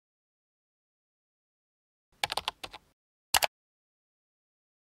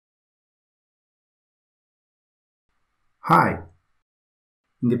Hi!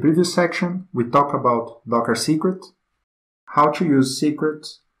 In the previous section, we talked about Docker secret, how to use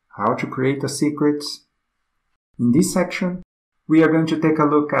secrets, how to create a secret. In this section, we are going to take a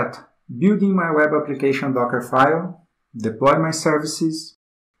look at building my web application Dockerfile, deploy my services,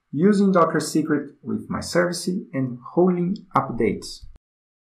 using Docker secret with my service, and holding updates.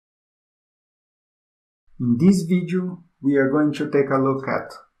 In this video, we are going to take a look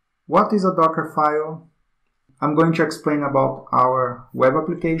at what is a Dockerfile. I'm going to explain about our web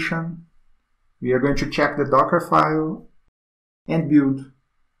application. We are going to check the Dockerfile and build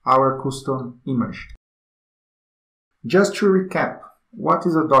our custom image. Just to recap, what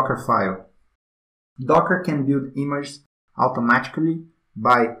is a Dockerfile? Docker can build images automatically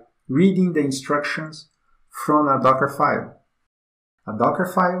by reading the instructions from a Dockerfile. A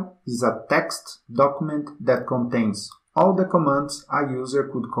Dockerfile is a text document that contains all the commands a user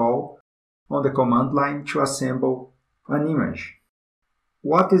could call on the command line to assemble an image.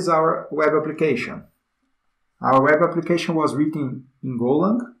 What is our web application? Our web application was written in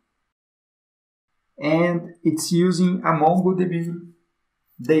Golang, and it's using a MongoDB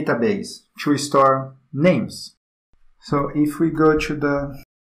database to store names. So if we go to the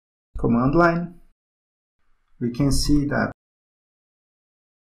command line, we can see that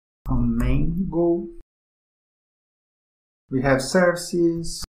on main Go, we have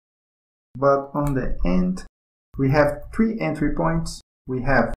services, but on the end, we have three entry points. We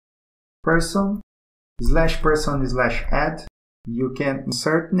have person / add. You can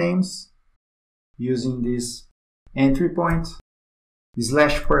insert names using this entry point.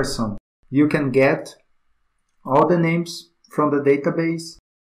 /person. You can get all the names from the database.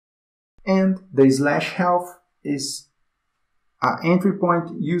 And the /health is an entry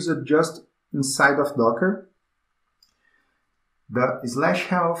point used just inside of Docker. The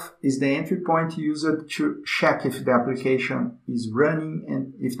 /health is the entry point used to check if the application is running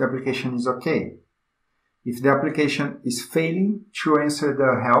and if the application is okay. If the application is failing to answer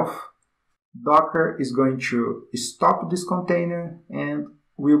the health, Docker is going to stop this container and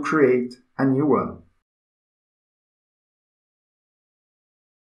will create a new one.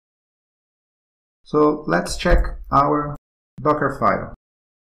 So let's check our Dockerfile.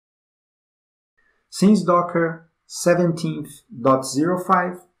 Since Docker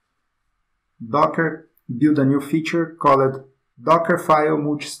 17.05, Docker built a new feature called Dockerfile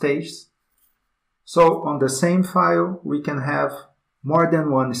multistage. So on the same file, we can have more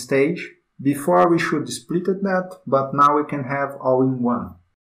than one stage. Before we should split that, but now we can have all in one.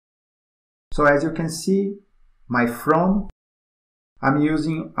 So as you can see, my front, I'm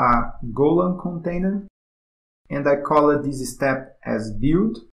using a Golang container, and I call this step as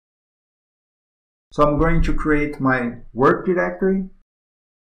build. So I'm going to create my work directory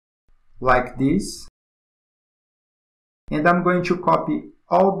like this, and I'm going to copy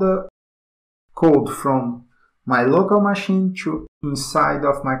all the code from my local machine to inside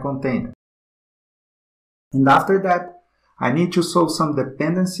of my container. And after that, I need to solve some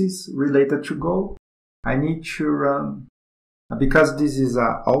dependencies related to Go. I need to run, because this is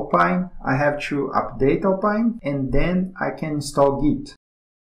Alpine, I have to update Alpine, and then I can install Git.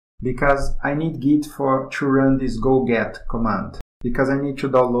 Because I need Git to run this go get command, because I need to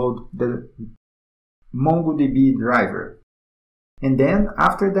download the MongoDB driver. And then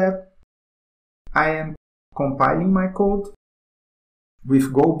after that, I am compiling my code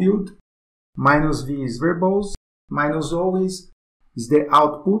with go build. -v is verbose, -o is the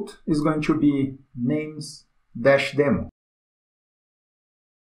output, is going to be names-demo.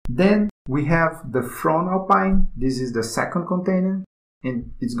 Then we have the from Alpine. This is the second container,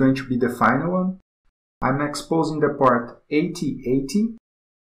 and it's going to be the final one. I'm exposing the port 8080.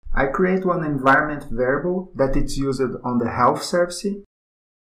 I create one environment variable that it's used on the health service,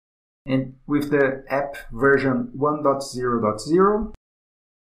 and with the app version 1.0.0.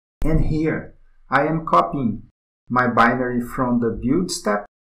 And here I am copying my binary from the build step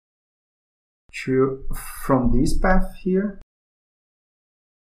from this path here,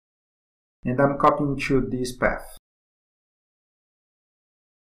 and I'm copying to this path.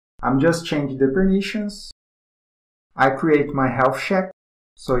 I'm just changing the permissions. I create my health check,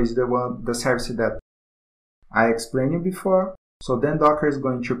 so it's the service that I explained you before. So then Docker is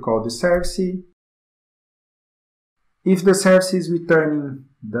going to call the service. If the service is returning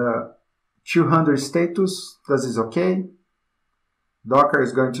the 200 status, this is okay. Docker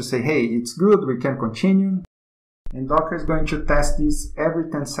is going to say, hey, it's good, we can continue. And Docker is going to test this every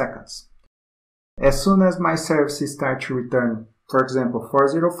 10 seconds. As soon as my service starts to return, for example,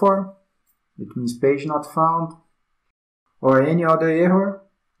 404, it means page not found, or any other error,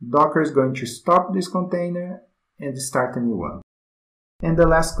 Docker is going to stop this container and start a new one. And the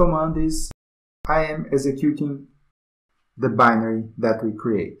last command is I am executing the binary that we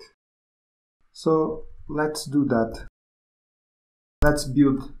create. So let's do that. Let's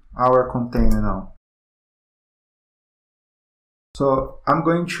build our container now. So I'm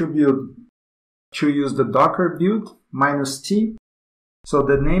going to use the docker build -t. So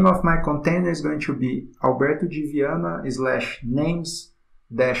the name of my container is going to be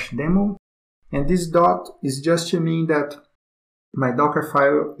albertodiviana/names-demo, and this dot is just to mean that my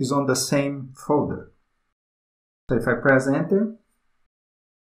Dockerfile is on the same folder. So if I press enter,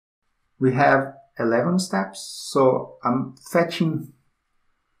 we have 11 steps. So I'm fetching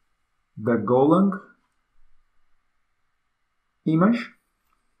the Golang image.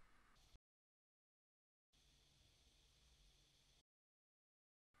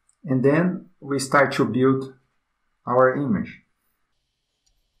 And then we start to build our image.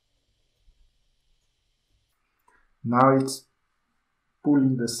 Now it's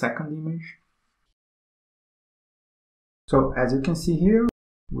pulling the second image. So as you can see here,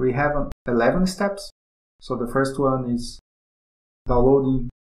 we have 11 steps. So the first one is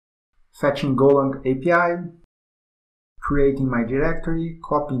downloading, fetching Golang API, creating my directory,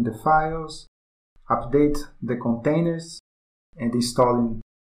 copying the files, update the containers, and installing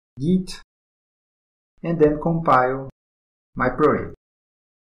Git, and then compile my project.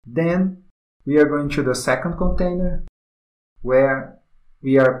 Then we are going to the second container where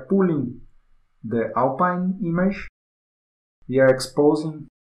we are pulling the Alpine image, we are exposing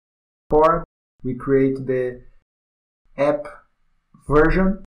port, we create the app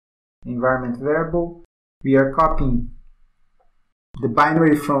version, environment variable, we are copying the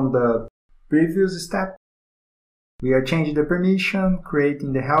binary from the previous step, we are changing the permission,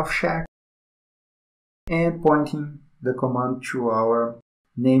 creating the health check, and pointing the command to our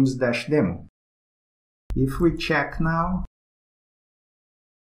names-demo. If we check now,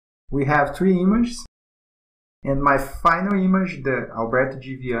 we have 3 images, and my final image, the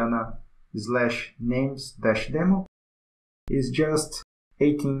albertodiviana/names-demo, is just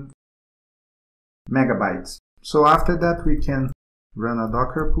 18 megabytes. So after that, we can run a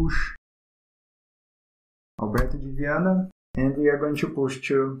docker push albertodiviana, and we are going to push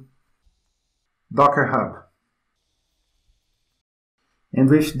to Docker Hub. And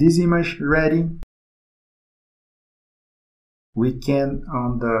with this image ready, we can,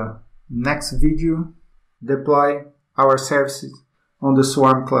 on the next video, deploy our services on the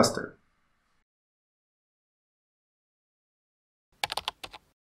Swarm cluster.